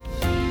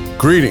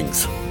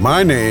Greetings.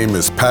 My name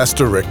is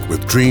Pastor Rick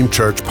with Dream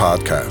Church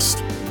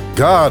Podcast.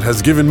 God has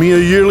given me a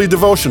yearly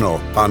devotional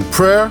on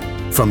prayer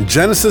from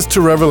Genesis to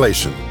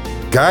Revelation,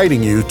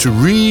 guiding you to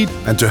read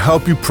and to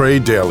help you pray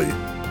daily,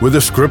 with a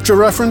scripture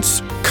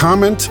reference,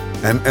 comment,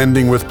 and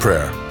ending with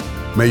prayer.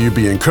 May you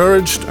be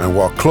encouraged and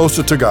walk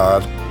closer to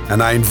God,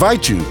 and I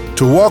invite you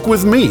to walk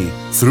with me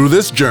through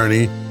this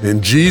journey.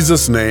 In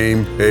Jesus'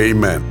 name,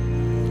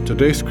 amen.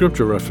 Today's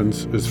scripture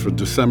reference is for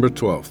December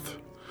 12th.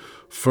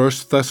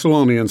 1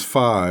 Thessalonians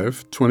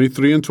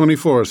 5:23 and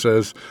 24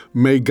 says,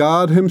 "May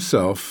God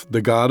himself,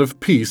 the God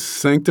of peace,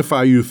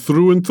 sanctify you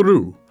through and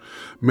through.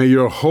 May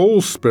your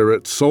whole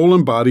spirit, soul,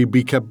 and body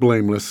be kept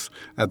blameless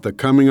at the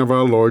coming of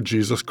our Lord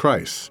Jesus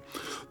Christ.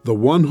 The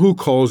one who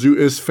calls you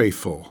is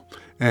faithful,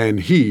 and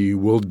he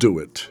will do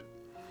it."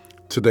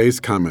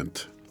 Today's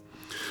comment.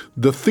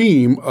 The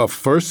theme of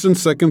 1st and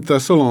 2nd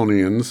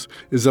Thessalonians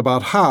is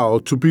about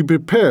how to be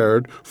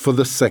prepared for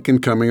the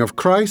second coming of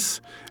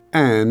Christ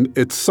and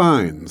its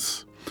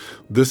signs.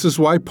 This is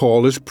why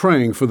Paul is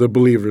praying for the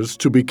believers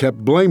to be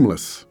kept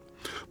blameless,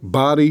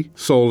 body,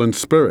 soul, and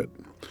spirit,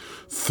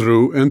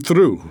 through and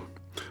through,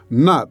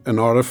 not an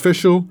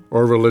artificial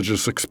or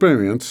religious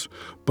experience,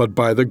 but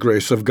by the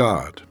grace of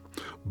God,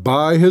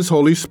 by His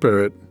Holy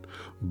Spirit,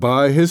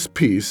 by His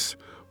peace,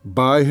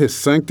 by His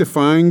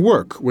sanctifying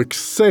work, which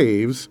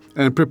saves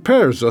and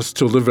prepares us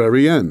till the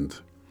very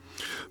end.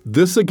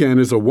 This again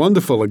is a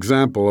wonderful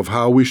example of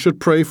how we should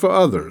pray for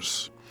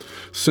others.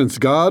 Since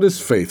God is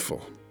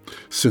faithful,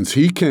 since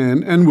He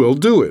can and will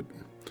do it,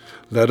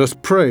 let us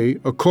pray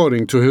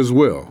according to His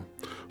will,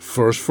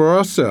 first for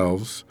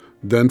ourselves,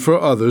 then for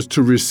others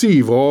to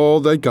receive all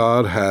that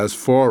God has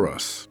for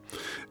us.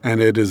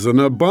 And it is an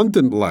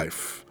abundant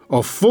life,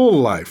 a full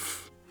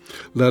life.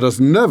 Let us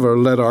never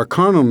let our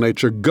carnal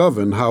nature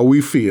govern how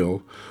we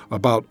feel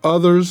about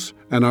others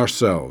and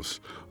ourselves,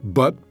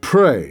 but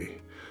praying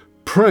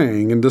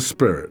in the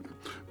Spirit.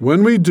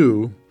 When we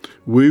do,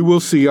 we will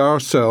see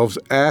ourselves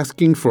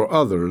asking for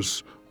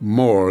others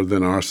more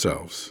than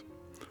ourselves.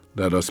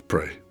 Let us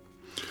pray.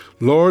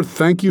 Lord,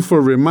 thank you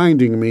for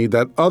reminding me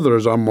that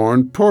others are more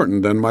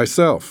important than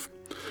myself.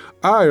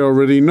 I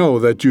already know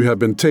that you have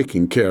been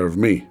taking care of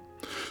me,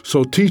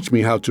 so teach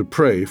me how to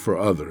pray for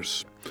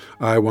others.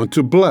 I want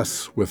to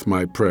bless with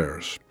my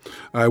prayers.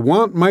 I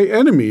want my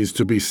enemies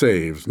to be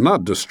saved,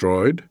 not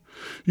destroyed.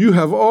 You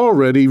have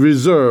already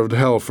reserved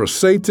hell for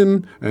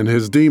Satan and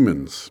his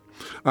demons.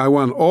 I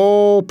want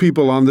all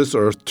people on this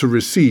earth to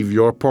receive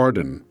your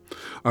pardon.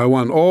 I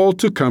want all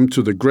to come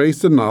to the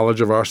grace and knowledge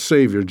of our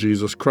Savior,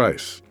 Jesus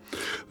Christ.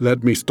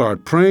 Let me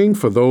start praying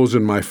for those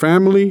in my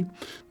family,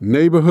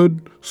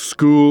 neighborhood,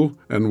 school,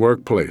 and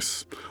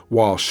workplace,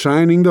 while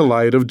shining the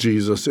light of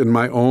Jesus in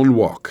my own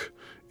walk.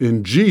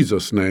 In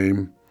Jesus'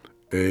 name,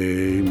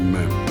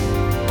 amen.